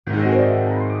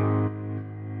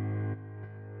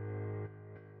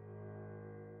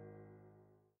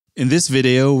In this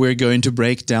video, we're going to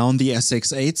break down the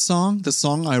SX8 song, the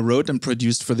song I wrote and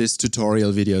produced for this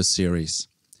tutorial video series.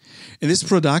 In this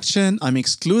production, I'm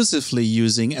exclusively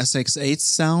using SX8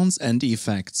 sounds and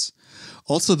effects.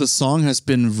 Also, the song has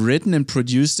been written and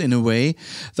produced in a way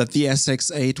that the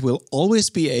SX8 will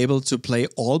always be able to play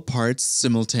all parts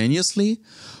simultaneously.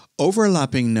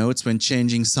 Overlapping notes when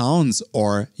changing sounds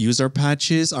or user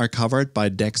patches are covered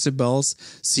by Dexibell's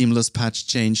seamless patch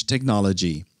change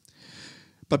technology.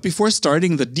 But before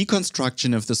starting the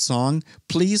deconstruction of the song,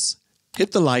 please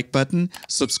hit the like button,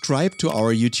 subscribe to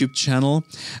our YouTube channel,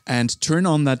 and turn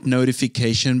on that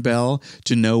notification bell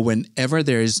to know whenever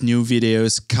there is new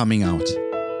videos coming out.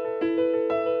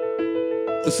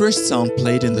 The first sound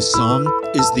played in the song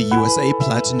is the USA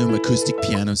Platinum acoustic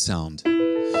piano sound.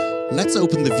 Let's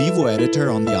open the Vivo editor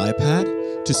on the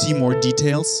iPad to see more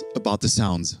details about the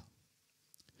sounds.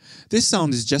 This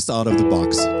sound is just out of the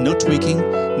box, no tweaking,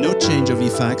 no change of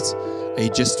effects, a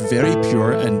just very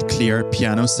pure and clear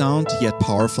piano sound, yet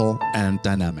powerful and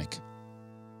dynamic.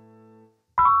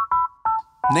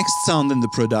 Next sound in the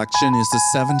production is the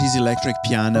 70s electric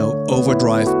piano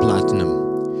Overdrive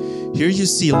Platinum. Here you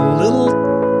see a little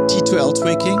T2L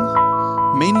tweaking,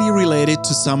 mainly related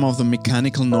to some of the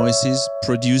mechanical noises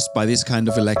produced by this kind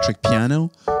of electric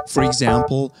piano, for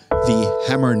example, the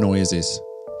hammer noises.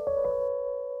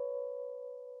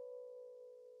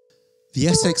 The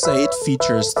SX8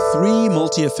 features 3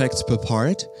 multi-effects per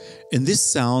part. In this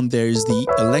sound there is the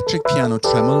electric piano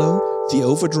tremolo, the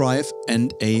overdrive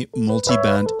and a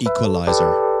multi-band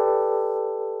equalizer.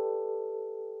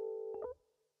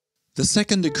 The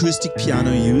second acoustic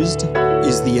piano used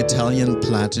is the Italian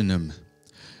Platinum.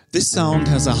 This sound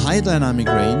has a high dynamic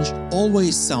range,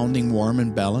 always sounding warm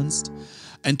and balanced.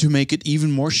 And to make it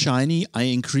even more shiny, I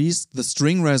increased the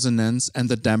string resonance and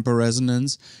the damper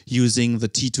resonance using the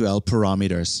T2L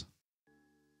parameters.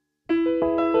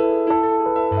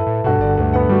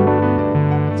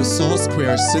 The saw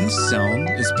square synth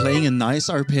sound is playing a nice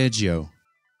arpeggio.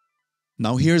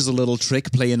 Now here's a little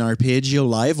trick: play an arpeggio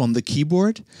live on the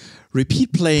keyboard,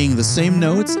 repeat playing the same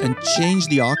notes and change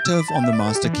the octave on the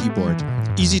master keyboard.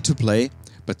 Easy to play,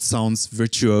 but sounds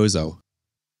virtuoso.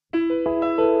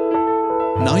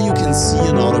 Now you can see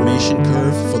an automation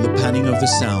curve for the panning of the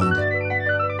sound.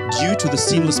 Due to the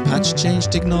seamless patch change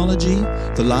technology,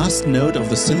 the last note of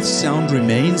the synth sound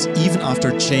remains even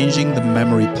after changing the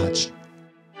memory patch.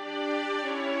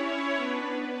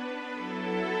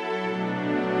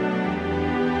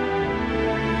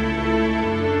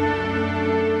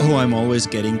 Oh, I'm always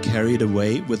getting carried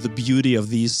away with the beauty of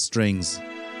these strings.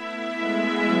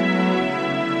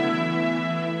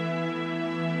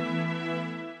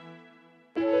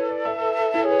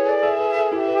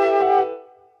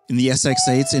 In the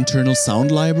SX8's internal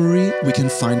sound library, we can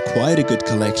find quite a good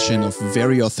collection of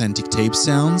very authentic tape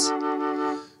sounds,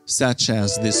 such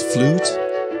as this flute,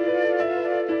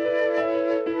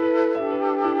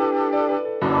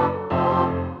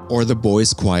 or the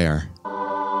boys' choir.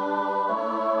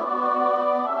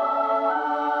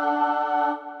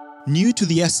 New to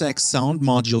the SX sound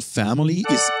module family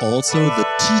is also the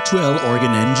T2L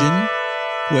organ engine,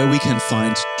 where we can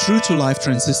find true-to-life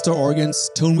transistor organs,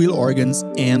 tone wheel organs,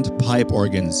 and pipe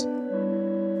organs.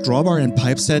 Drawbar and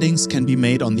pipe settings can be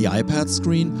made on the iPad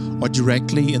screen or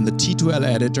directly in the T2L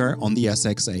editor on the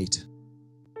SX8.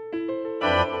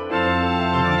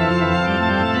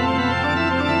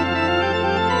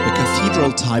 The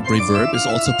cathedral-type reverb is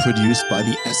also produced by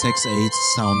the SX8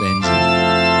 sound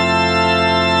engine.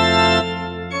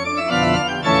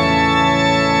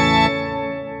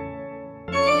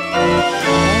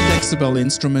 Dexibell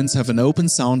instruments have an open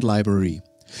sound library.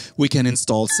 We can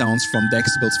install sounds from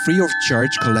Dexibell's free of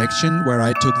charge collection, where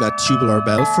I took that tubular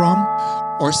bell from,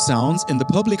 or sounds in the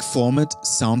public format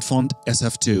sound font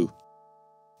SF2.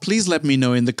 Please let me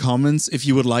know in the comments if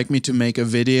you would like me to make a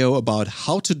video about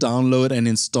how to download and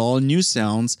install new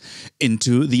sounds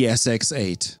into the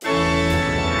SX8.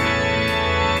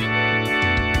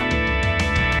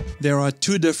 There are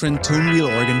 2 different tone wheel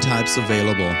organ types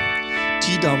available.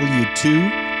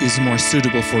 TW2 is more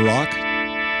suitable for rock,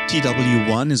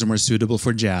 TW1 is more suitable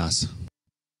for jazz.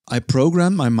 I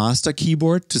programmed my master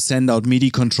keyboard to send out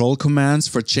MIDI control commands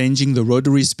for changing the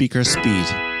rotary speaker speed.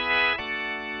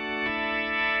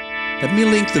 Let me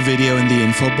link the video in the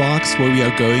info box where we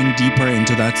are going deeper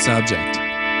into that subject.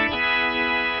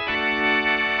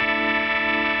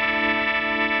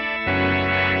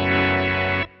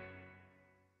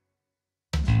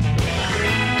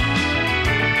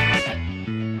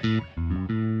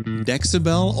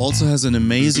 Dexibell also has an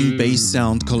amazing bass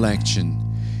sound collection.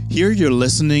 Here you're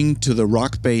listening to the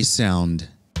rock bass sound.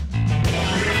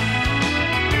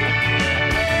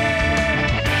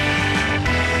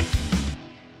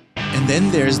 And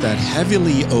then there's that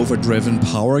heavily overdriven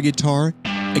power guitar,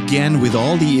 again with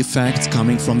all the effects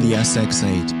coming from the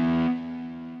SX8.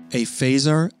 A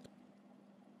phaser,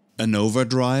 an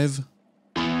overdrive,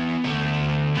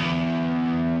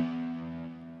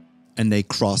 and a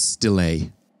cross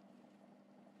delay.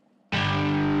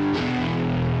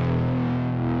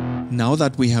 Now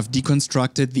that we have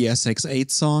deconstructed the SX8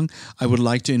 song, I would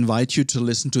like to invite you to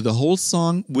listen to the whole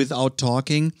song without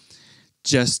talking,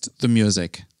 just the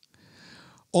music.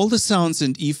 All the sounds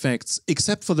and effects,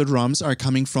 except for the drums, are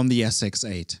coming from the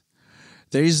SX8.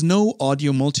 There is no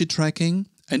audio multitracking,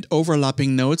 and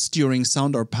overlapping notes during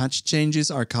sound or patch changes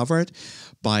are covered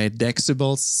by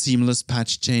Dexibell's seamless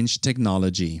patch change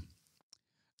technology.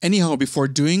 Anyhow, before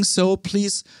doing so,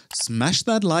 please smash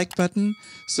that like button,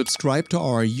 subscribe to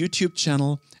our YouTube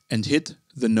channel, and hit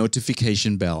the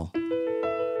notification bell.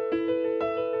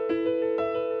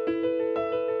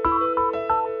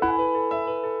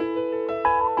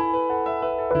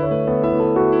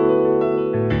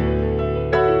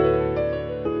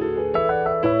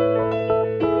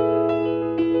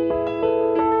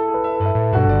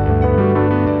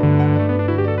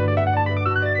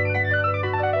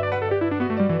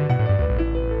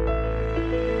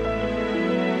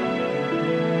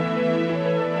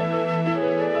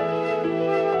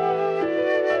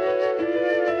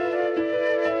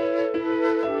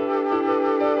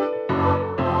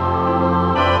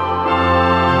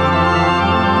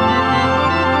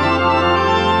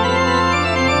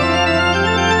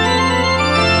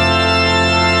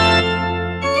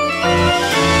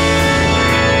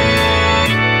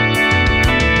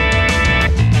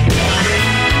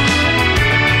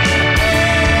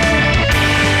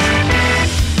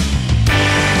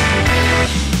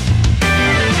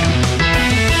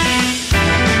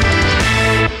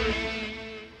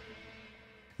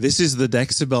 This is the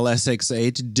Dexibell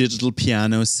SX8 digital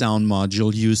piano sound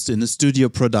module used in a studio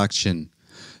production.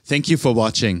 Thank you for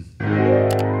watching.